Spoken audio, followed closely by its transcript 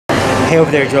Hey over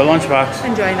there, Joe Lunchbox.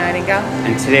 And Joy Nightingale.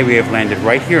 And today we have landed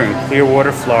right here in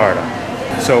Clearwater, Florida.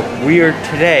 So we are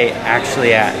today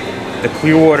actually at the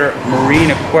Clearwater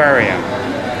Marine Aquarium.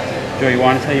 Joe, you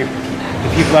want to tell the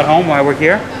people at home why we're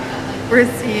here? We're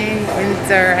seeing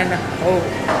Winter and Hope.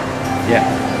 Yeah.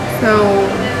 So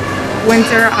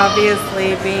Winter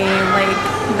obviously being like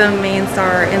the main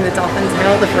star in the Dolphin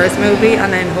Tale, the first movie, and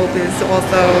then Hope is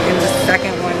also in the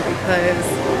second one because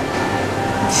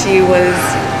she was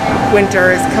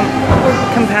Winter's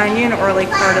companion or like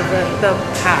part of the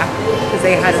pack because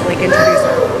they had to like introduce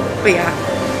her. But yeah.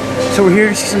 So we're here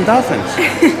to see some dolphins,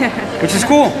 which is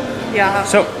cool. Yeah.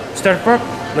 So start Brooke,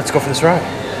 let's go for this ride.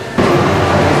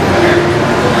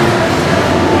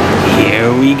 Here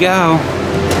we go.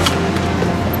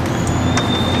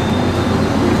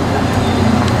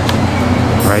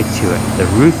 Right to it. The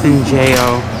Ruth and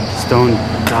J.O. Stone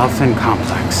Dolphin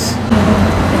Complex.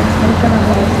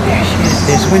 There she is.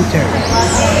 There's Winter.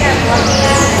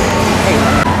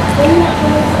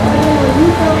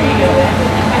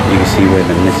 You can see where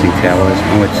the missing tail is.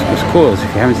 And what's cool is, if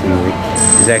you haven't seen the movie,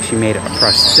 is actually made a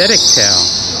prosthetic tail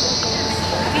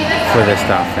for this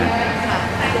dolphin.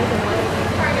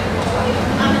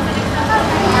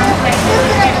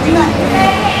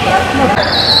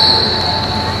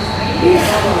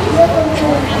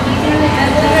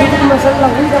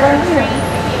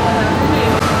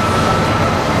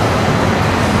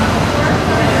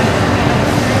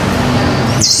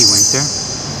 You see Winter?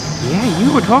 Yeah, you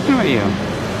were talking about you.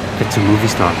 It's a movie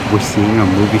star. We're seeing a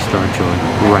movie star, Joy,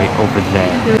 right over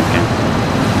there.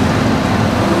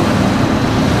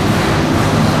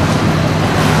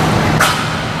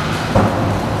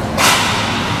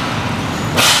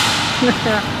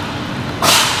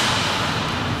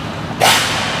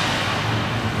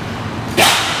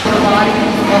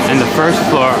 And the first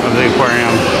floor of the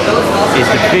aquarium is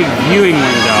the big viewing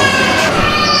window.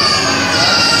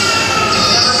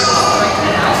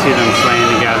 See them playing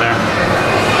together.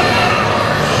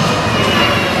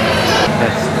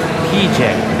 That's PJ,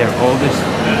 their oldest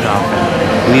dolphin.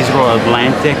 And these are all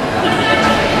Atlantic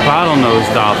bottlenose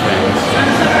dolphins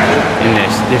in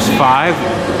this. There's 5.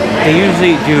 They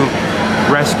usually do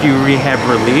rescue, rehab,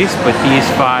 release, but these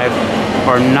 5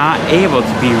 are not able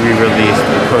to be re-released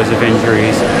because of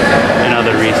injuries and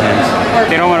other reasons.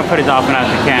 They don't want to put a dolphin out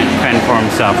that can't fend for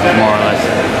himself, is more or less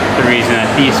the reason that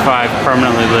these 5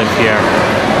 permanently live here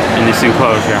in this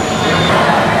enclosure.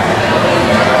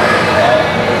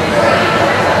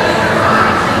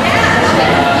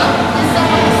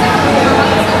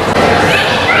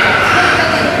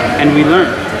 And we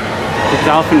learned the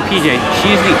dolphin PJ,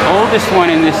 she's the oldest one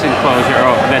in this enclosure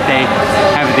that they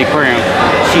have at the aquarium.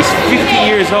 She's 50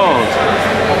 years old.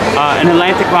 An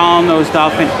Atlantic bottlenose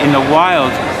dolphin in the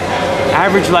wild,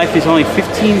 average life is only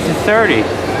 15 to 30.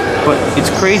 But it's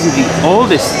crazy, the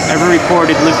oldest ever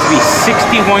recorded lived to be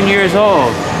 61 years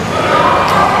old.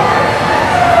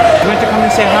 You want to come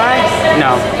and say hi?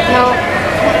 No. No.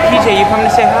 PJ, you coming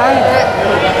to say hi?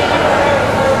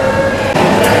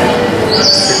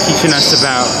 They're teaching us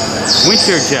about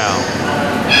winter gel.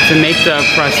 To make the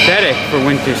prosthetic for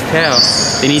Winter's tail,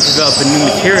 they need to develop a new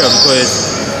material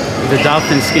because the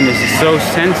dolphin skin is so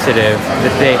sensitive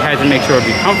that they had to make sure it would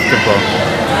be comfortable.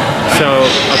 So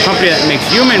a company that makes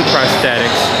human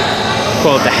prosthetics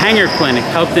called the Hanger Clinic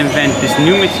helped invent this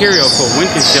new material called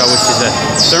Winter's gel, which is a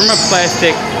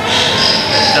thermoplastic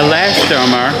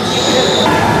elastomer.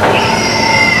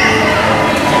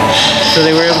 So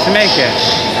they were able to make it.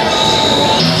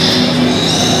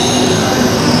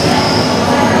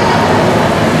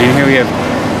 And here we have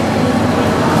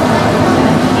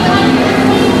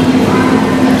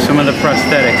some of the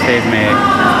prosthetics they've made.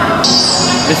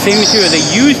 The same material they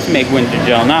used to make winter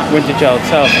gel, not winter gel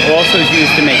itself, also is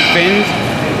used to make fins,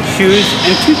 shoes,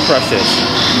 and toothbrushes.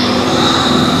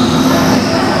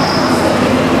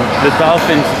 The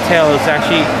dolphin's tail is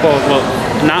actually called, well,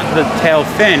 not the tail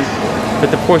fin,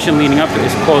 but the portion leading up to it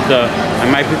is called the, I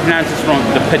might be pronouncing this wrong,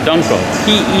 the peduncle.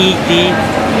 Peduncle.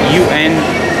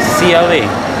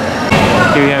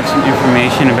 Here we have some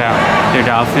information about their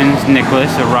dolphins.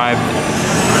 Nicholas arrived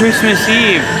Christmas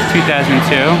Eve 2002.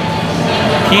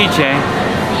 PJ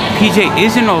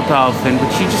is an old dolphin,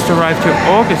 but she just arrived here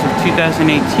August of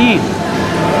 2018.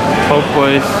 Hope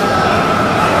was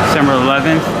December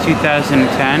 11th, 2010.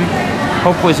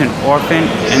 Hope was an orphan,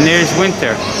 and there's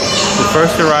Winter, who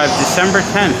first arrived December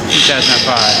 10th,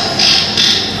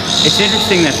 2005. It's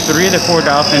interesting that 3 of the 4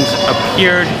 dolphins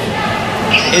appeared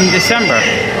in December.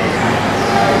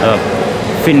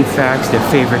 Fin facts, their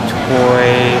favorite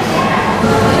toys.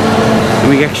 And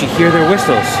we actually hear their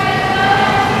whistles.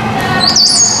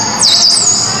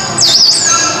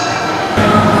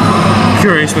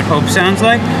 guess what Hope sounds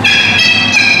like?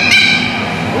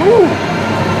 Ooh.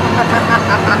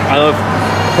 I love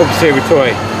Hope's favorite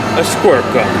toy, a squirt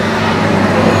gun.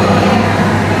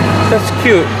 That's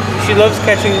cute. She loves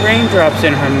catching raindrops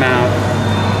in her mouth.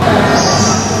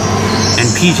 And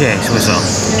PJ's whistle.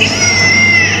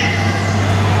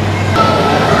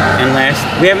 And last,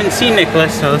 we haven't seen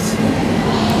Nicholas, so let's...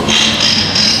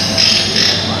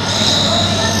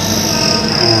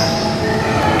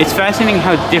 It's fascinating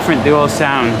how different they all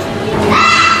sound.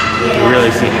 You really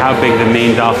see how big the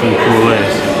main dolphin pool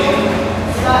is.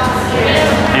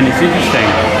 And it's interesting.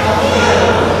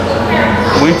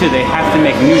 Winter, they have to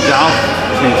make new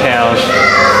dolphin tails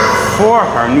for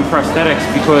her, new prosthetics,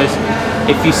 because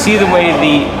if you see the way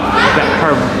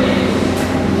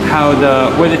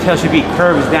where the tail should be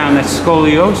curves down, that's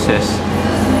scoliosis.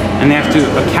 And they have to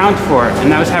account for it.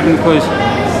 And that was happening because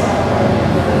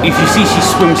if you see she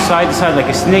swims side to side like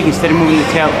a snake instead of moving the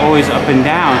tail always up and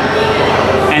down.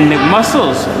 And the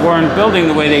muscles weren't building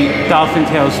the way dolphin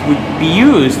tails would be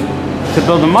used to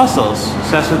build the muscles.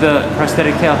 So that's what the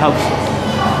prosthetic tail helps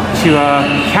to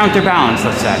counterbalance,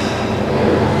 let's say.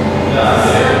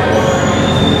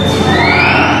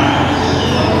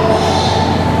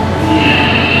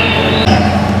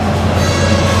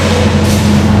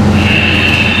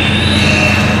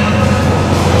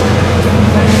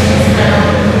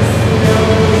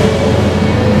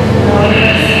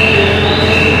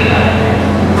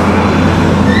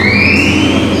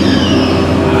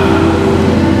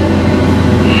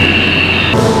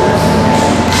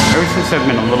 I've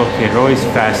been a little kid, it always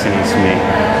fascinates me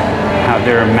how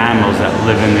there are mammals that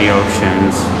live in the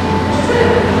oceans,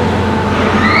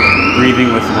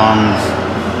 breathing with lungs.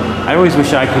 I always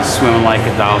wish I could swim like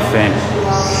a dolphin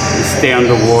and stay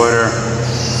underwater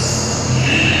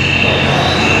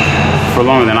for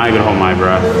longer than I could hold my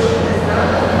breath.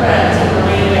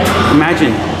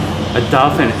 Imagine a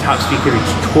dolphin at top speed could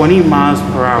reach 20 miles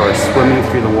per hour swimming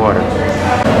through the water.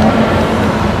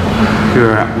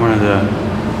 Here at one of the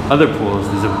other pools,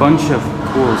 there's a bunch of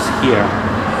pools here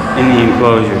in the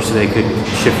enclosure so they could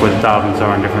shift where the dolphins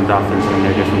are and different dolphins are in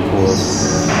their different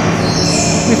pools.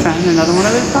 We found another one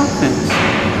of the dolphins.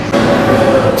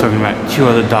 Talking about two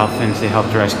other dolphins, they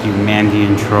helped rescue Mandy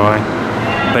and Troy.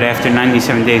 But after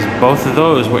 97 days, both of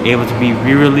those were able to be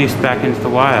re-released back into the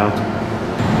wild.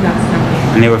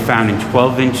 And they were found in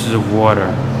 12 inches of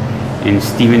water in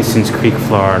Stevenson's Creek,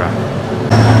 Florida.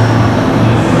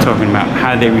 Talking about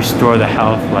how they restore the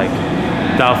health. Like,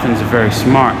 dolphins are very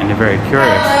smart and they're very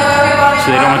curious, so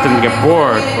they don't want them to get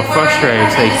bored or frustrated,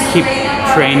 so they keep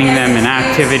training them in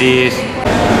activities.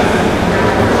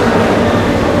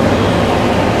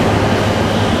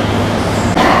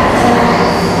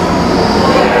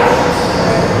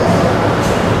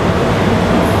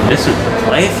 This is the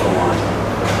playful one.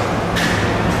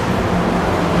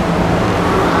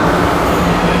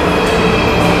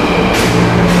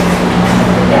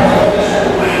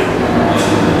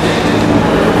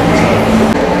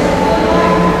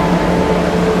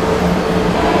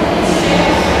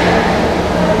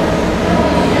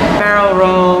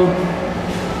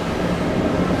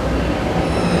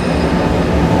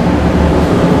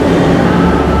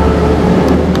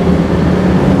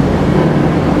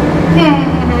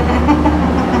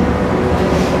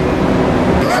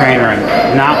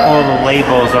 Not all the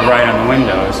labels are right on the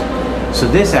windows. So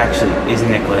this actually is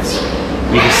Nicholas.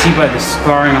 You can see by the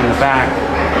scarring on the back,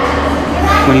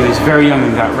 when he was very young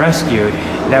and got rescued,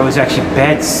 that was actually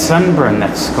bad sunburn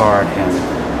that scarred him.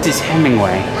 This is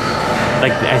Hemingway.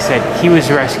 Like I said, he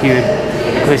was rescued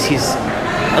because he's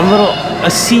a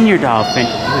senior dolphin.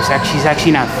 He's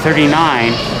actually now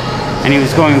 39, and he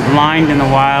was going blind in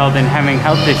the wild and having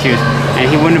health issues,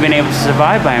 and he wouldn't have been able to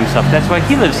survive by himself. That's why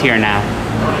he lives here now.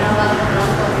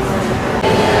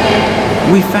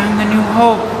 We found the new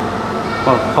Hope.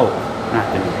 Well, Hope, not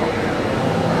the new Hope.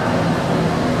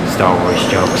 Star Wars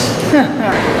jokes.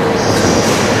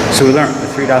 So we learned the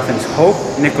three dolphins, Hope,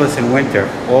 Nicholas, and Winter,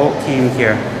 all came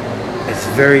here as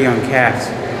very young calves.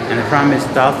 And the problem is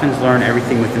dolphins learn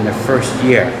everything within their first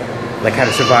year, like how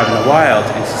to survive in the wild.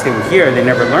 And since they were here, they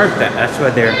never learned that. That's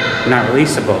why they're not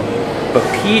releasable. But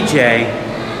PJ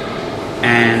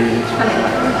and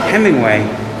Hemingway,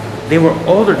 they were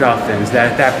older dolphins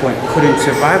that at that point couldn't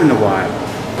survive in the wild.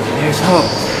 There's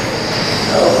Hope.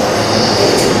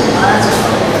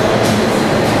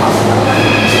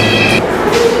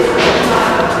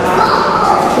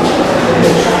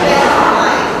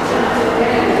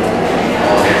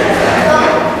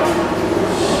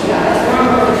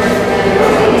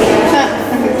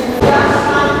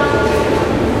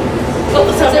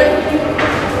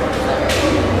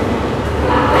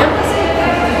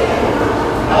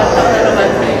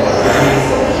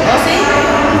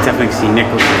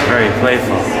 very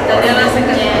playful.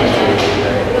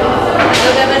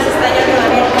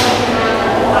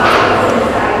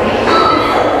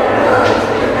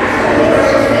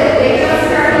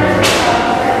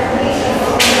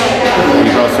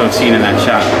 You've also seen in that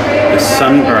shot the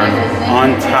sunburn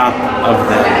on top of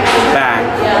the back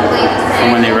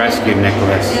from when they rescued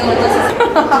Nicholas.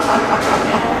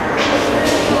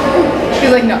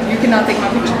 He's like, no, you cannot take my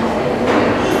picture.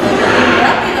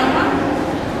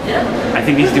 I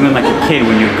think he's doing like a kid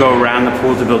when you go around the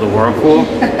pool to build a whirlpool.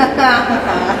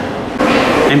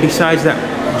 And besides that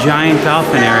giant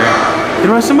dolphin area,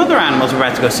 there are some other animals we're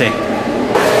about to go see.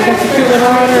 That's a cute little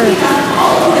otter.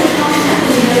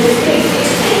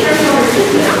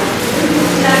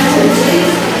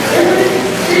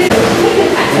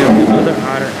 The other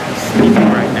otter is sleeping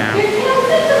right now.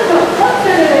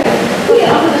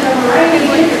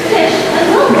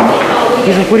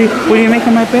 He's like, what are you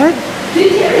making my bed? I'm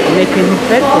making his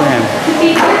bed for him.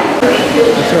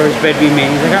 I saw his bed be made.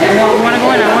 He's like, I want to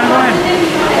go in, I want to go in.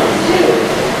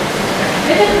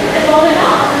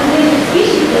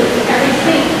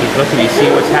 He's looking, you see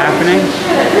what's happening?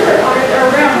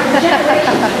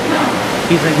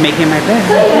 He's like making my bed.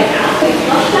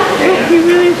 Oh, he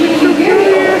really is so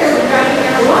curious.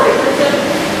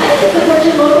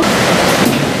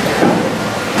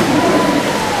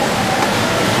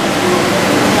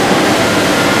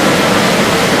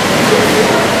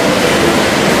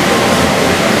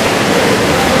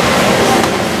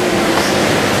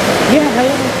 Yeah,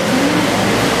 hello.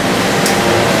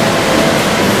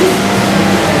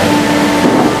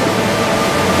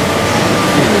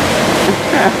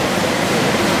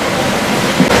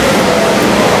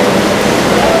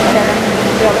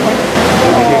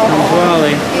 Here comes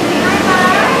Wally.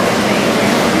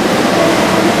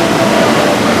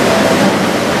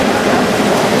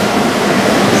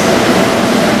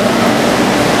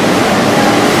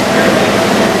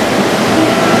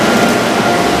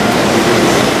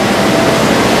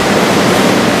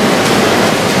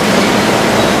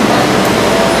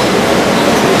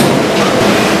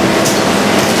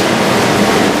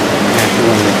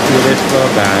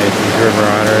 Guys, these river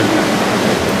otters.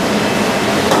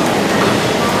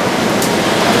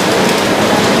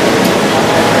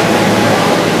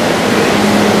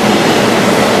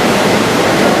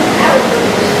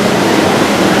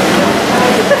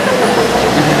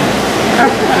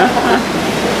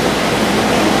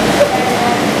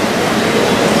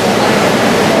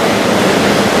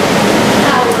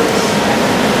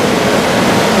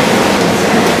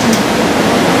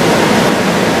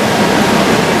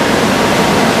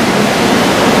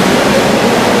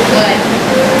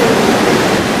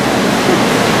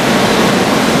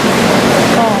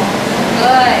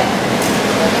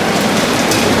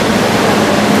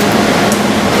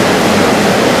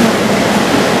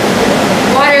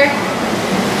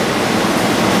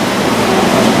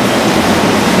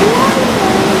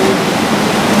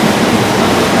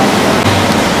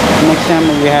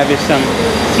 We have is some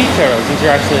sea turtles. These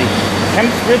are actually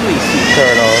Kemp's Ridley sea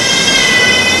turtles.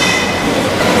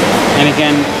 And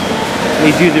again,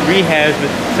 they do the rehabs, but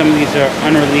some of these are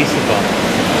unreleasable.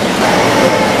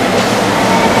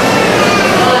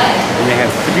 And they have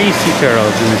 3 sea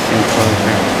turtles in this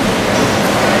enclosure.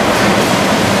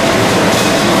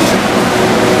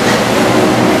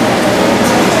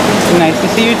 Nice to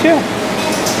see you too.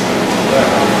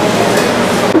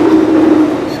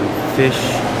 Some fish.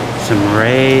 Some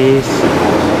rays.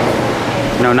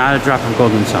 No, not a drop of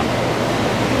golden sun.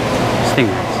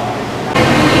 Stingrays.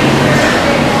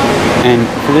 And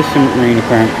for this marine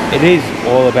aquarium, it is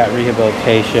all about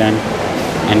rehabilitation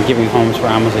and giving homes for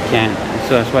animals that can't.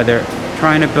 So that's why they're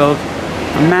trying to build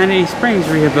a Manatee Springs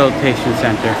Rehabilitation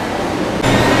Center.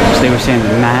 So they were saying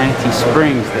the Manatee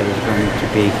Springs that is going to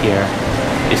be here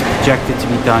is projected to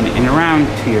be done in around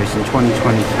 2 years, in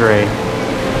 2023.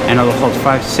 And it'll hold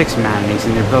 5 to 6 manatees,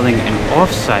 and they're building an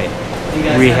off-site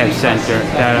rehab center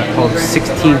that holds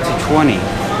 16 to 20.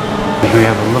 And we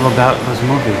have a little about this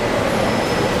movie,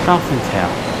 Dolphin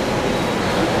Tale.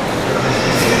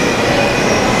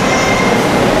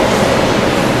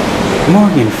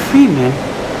 Morgan Freeman?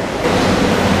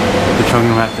 They're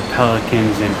talking about the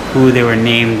pelicans and who they were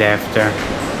named after.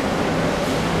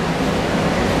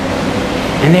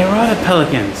 And they were all the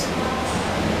pelicans.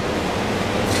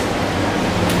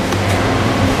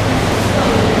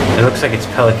 It looks like it's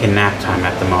pelican nap time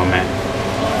at the moment.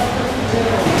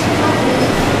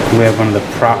 We have one of the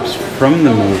props from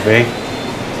the movie.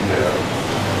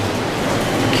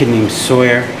 A kid named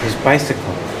Sawyer, his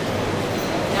bicycle.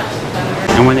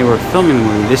 And when they were filming the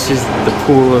movie, this is the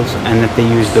pools and that they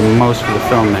used the most for the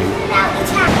filming.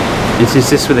 And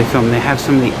since this is where they film, they have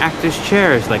some of the actors'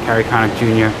 chairs, like Harry Connick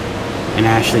Jr. and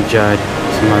Ashley Judd,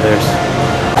 some others.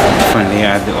 Funny, they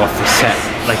have the office set,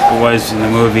 like it was in the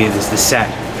movie. This is the set,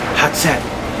 hot set.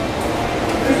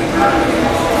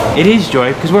 It is,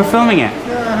 Joy, because we're filming it.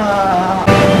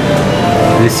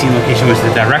 The scene location was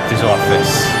the director's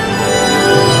office.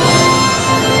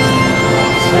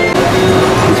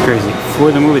 It's crazy.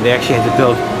 For the movie, they actually had to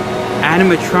build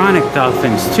animatronic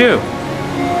dolphins too.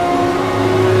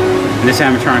 And this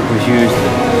animatronic was used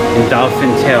in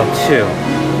Dolphin Tale 2.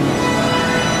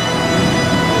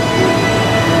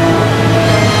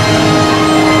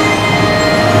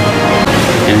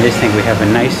 And in this thing, we have a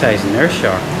nice sized nurse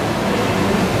shark.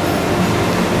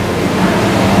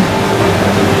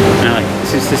 Now,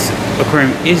 since this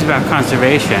aquarium is about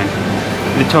conservation,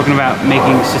 they're talking about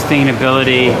making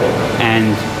sustainability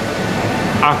and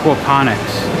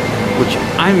aquaponics, which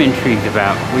I'm intrigued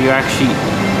about, where you actually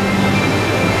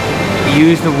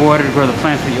use the water to grow the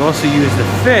plants, but you also use the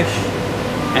fish,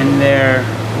 and their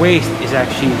waste is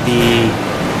actually the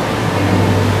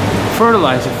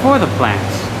fertilizer for the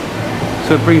plants.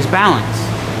 So it brings balance,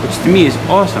 which to me is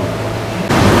awesome.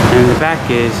 And in the back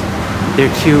is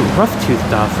their two rough-toothed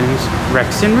dolphins,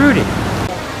 Rex and Rudy.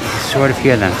 Sort of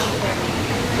hear them.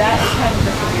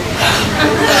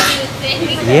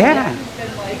 Yeah.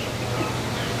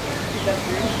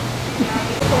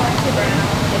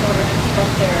 In order to keep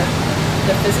up their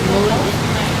physical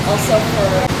health, also for,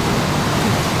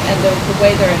 and the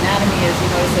way their anatomy is, you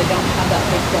notice they don't have that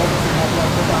big bulb in that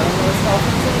lower bottom of those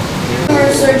dolphins.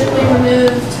 Are surgically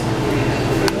removed,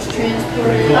 was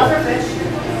transported.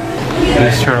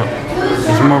 This turtle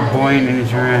is more buoyant in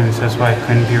his urine, so that's why it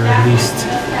couldn't be released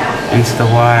into the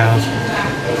wild.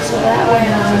 So that one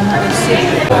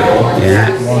Yeah,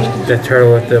 the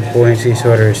turtle with the buoyancy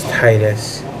disorder is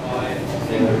Titus.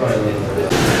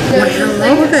 Well,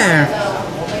 hello there.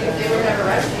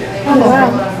 Oh wow.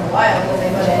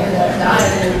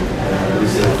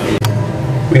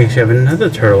 We actually have another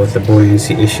turtle with a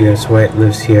buoyancy issue, that's why it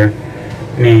lives here,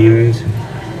 named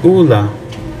Ula.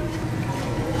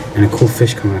 And a cool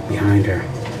fish coming up behind her.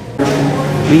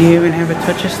 We even have a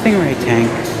touch of stingray tank.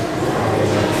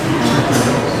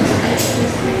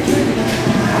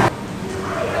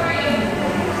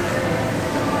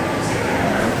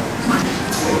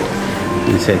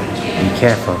 And it said, be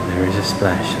careful, there is a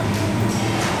splash zone.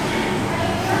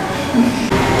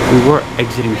 We were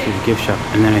exiting through the gift shop,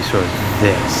 and then I saw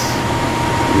this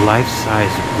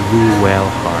life-size blue whale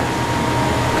heart.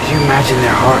 Could you imagine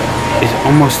their heart is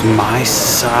almost my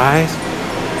size?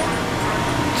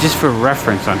 Just for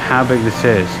reference on how big this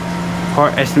is,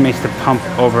 heart estimates to pump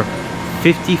over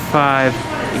 55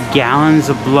 gallons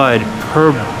of blood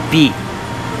per beat.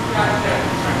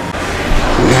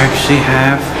 We actually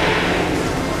have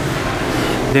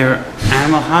their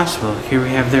animal hospital. Here we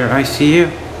have their ICU.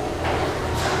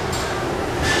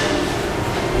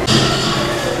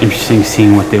 Interesting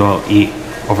seeing what they all eat.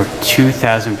 Over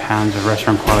 2,000 pounds of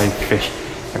restaurant quality fish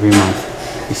every month.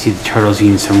 You see the turtles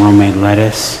eating some romaine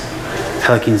lettuce,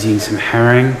 pelicans eating some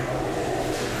herring.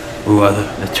 Ooh,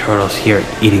 the turtles here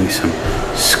eating some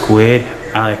squid.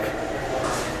 I like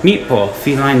meatball,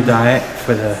 feline diet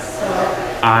for the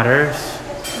otters.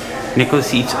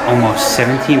 Nicholas eats almost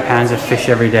 17 pounds of fish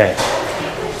every day.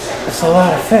 That's a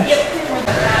lot of fish.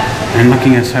 And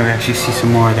looking outside, we actually see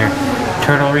some more of their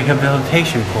turtle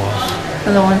rehabilitation pools.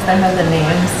 And the ones that have the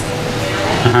names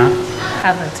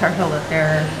have the turtle that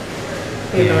they're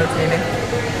rehabilitating.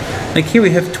 Yeah. Like here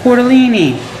we have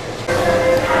tortellini.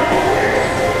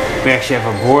 We actually have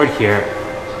a board here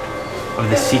of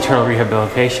the sea turtle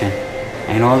rehabilitation.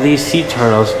 And all these sea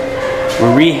turtles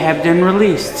were rehabbed and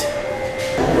released.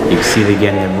 You can see they're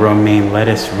getting the romaine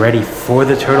lettuce ready for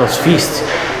the turtles' feast.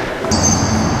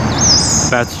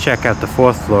 About to check out the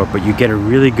 4th floor, but you get a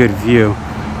really good view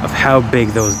of how big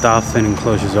those dolphin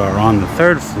enclosures are on the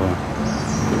 3rd floor.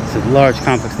 It's a large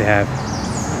complex they have.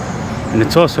 And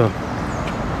it's also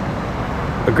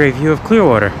a great view of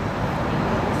Clearwater.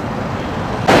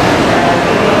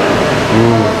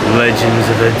 Ooh, legends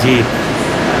of the deep.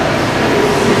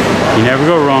 You never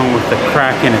go wrong with the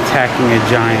Kraken attacking a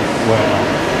giant whale.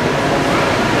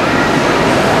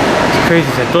 It's crazy,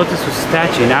 I thought this was a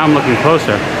statue, now I'm looking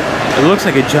closer. It looks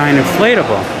like a giant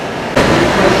inflatable.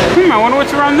 I wonder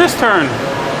what's around this turn.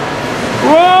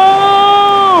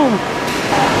 Whoa!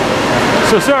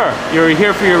 So sir, you're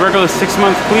here for your regular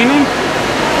 6-month cleaning?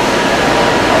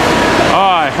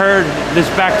 Oh, I heard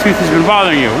this back tooth has been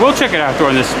bothering you. We'll check it out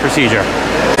during this procedure.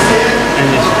 And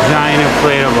this giant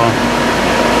inflatable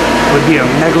would be a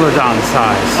megalodon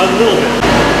size. A little bit.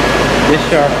 This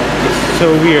shark is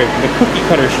so weird. The cookie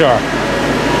cutter shark.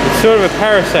 It's sort of a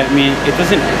parasite, meaning it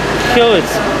doesn't kill its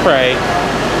prey.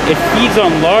 It feeds on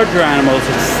larger animals.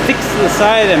 It sticks to the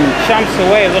side of them and chomps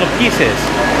away little pieces.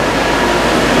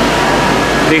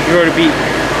 They grow to be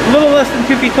a little less than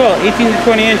 2 feet tall, 18 to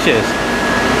 20 inches.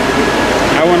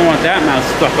 I wouldn't want that mouse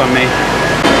stuck on me.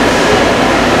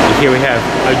 And here we have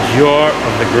a jar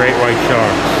of the great white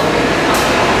sharks.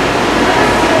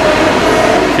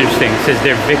 It's interesting. It says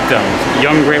they're victims.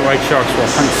 Young great white sharks will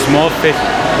hunt small fish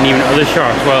and even other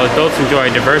sharks, while adults enjoy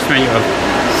a diverse menu of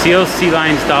seals, sea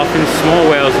lions, dolphins, small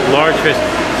whales, large fish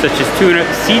such as tuna,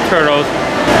 sea turtles.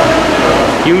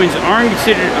 Humans aren't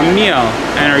considered a meal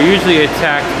and are usually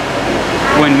attacked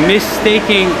when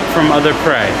mistaking from other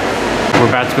prey. We're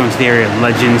about to go into the area of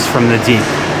legends from the deep,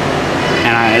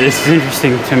 and this is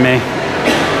interesting to me.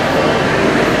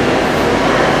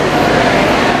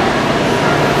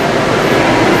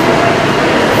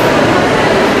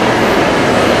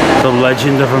 The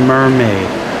legend of a mermaid.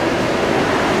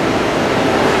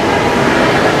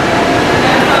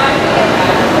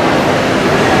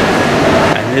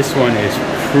 And this one is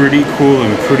pretty cool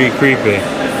and pretty creepy.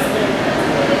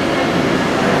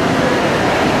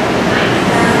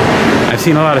 I've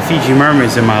seen a lot of Fiji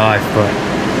mermaids in my life, but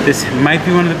this might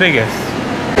be one of the biggest.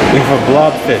 We have a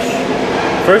blobfish.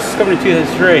 First discovered in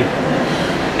 2003,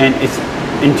 and it's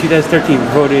in 2013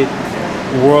 voted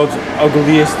world's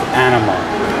ugliest animal.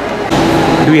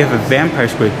 We have a vampire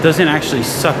squid. It doesn't actually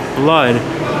suck blood,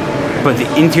 but the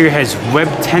interior has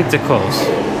webbed tentacles.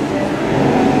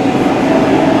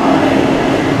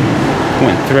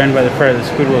 When threatened by the predator, the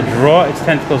squid will draw its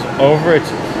tentacles over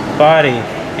its body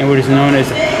in what is known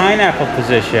as a pineapple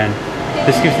position.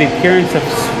 This gives the appearance of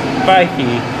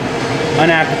spiky,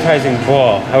 unappetizing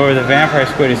ball. However, the vampire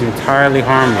squid is entirely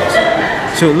harmless.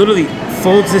 So it literally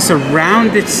folds this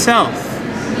around itself,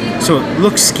 so it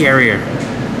looks scarier.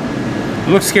 It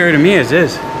looks scary to me as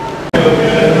is.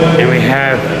 And we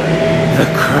have the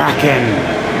Kraken.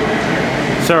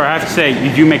 Sir, I have to say,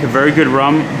 you do make a very good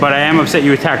rum, but I am upset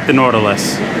you attacked the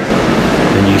Nautilus.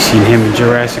 Then you've seen him in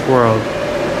Jurassic World,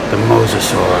 the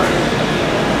Mosasaur.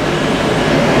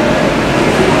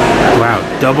 Wow,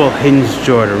 double hinged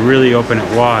jaw to really open it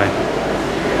wide.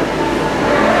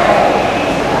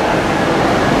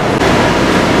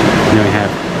 And then we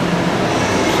have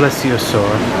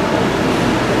Plesiosaur,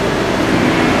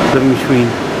 living between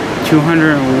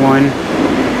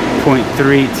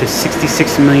 201.3 to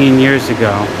 66 million years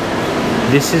ago.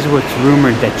 This is what's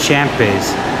rumored that Champ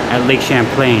is at Lake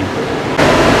Champlain.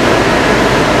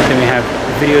 Then we have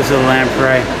videos of the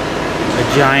lamprey, a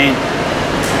giant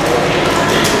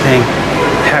thing,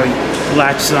 how he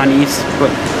latches on eats,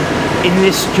 but in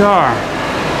this jar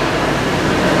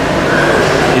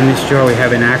we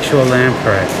have an actual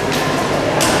lamprey.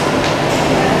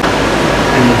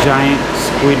 And the giant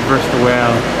squid versus the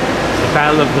whale, the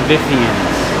battle of the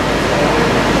Vithians.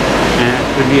 And it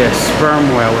would be a sperm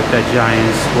whale with that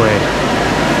giant squid.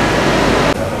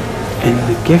 In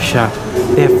the gift shop,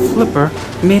 they have Flipper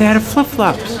made out of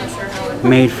flip-flops.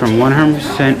 Made from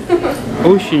 100%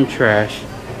 ocean trash,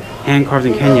 hand-carved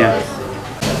in Kenya.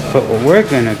 But what we're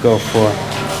gonna go for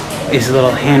is a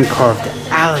little hand-carved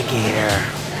alligator.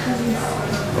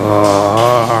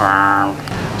 Oh.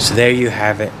 So there you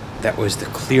have it. That was the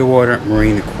Clearwater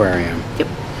Marine Aquarium. Yep.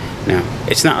 Now,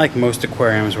 it's not like most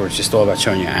aquariums where it's just all about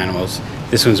showing you animals.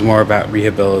 This one's more about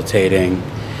rehabilitating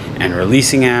and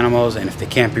releasing animals, and if they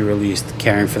can't be released,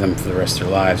 caring for them for the rest of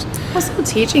their lives. Also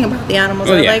teaching about the animals.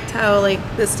 Oh, I yeah. liked how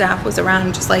the staff was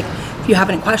around, just if you have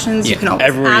any questions, you can always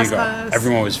everywhere ask you go. us.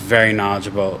 Everyone was very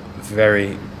knowledgeable,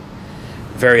 very,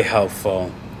 very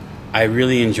helpful. I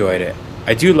really enjoyed it.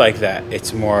 I do like that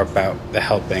it's more about the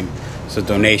helping. So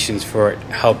donations for it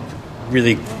help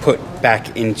really put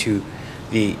back into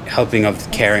the helping of the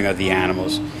caring of the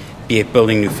animals, be it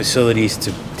building new facilities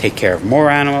to take care of more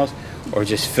animals or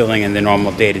just filling in the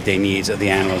normal day-to-day needs of the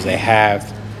animals they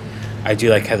have. I do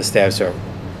like how the staffs are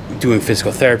doing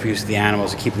physical therapies with the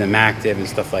animals and keeping them active and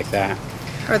stuff like that.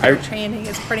 Or their training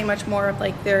is pretty much more of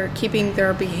they're keeping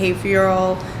their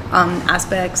behavioral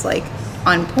aspects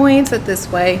on point, so this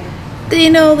way they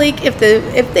know if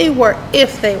they work,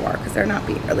 because they're not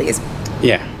being released.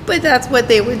 Yeah. But that's what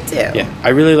they would do. Yeah, I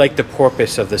really like the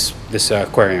porpoise of this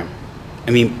aquarium.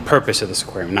 I mean, purpose of this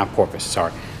aquarium, not porpoise.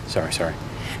 Sorry.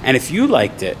 And if you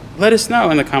liked it, let us know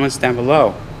in the comments down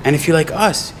below. And if you like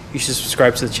us, you should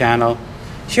subscribe to the channel.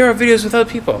 Share our videos with other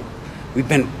people. We've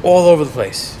been all over the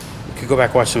place. You could go back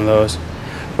and watch some of those.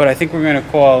 But I think we're going to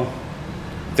call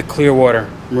the Clearwater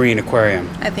Marine Aquarium.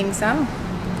 I think so.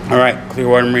 All right,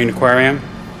 Clearwater Marine Aquarium.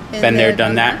 Been there,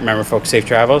 done that. Remember, folks, safe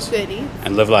travels. Goodie.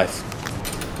 And live life.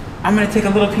 I'm going to take a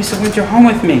little piece of winter home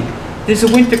with me. There's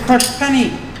a winter crushed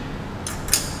penny.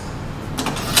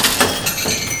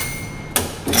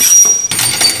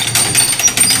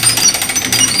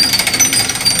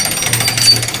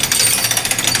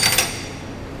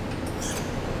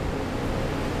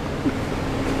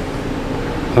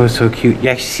 Oh, so cute. You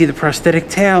actually see the prosthetic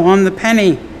tail on the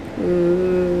penny.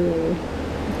 Ooh.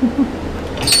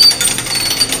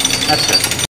 That's good.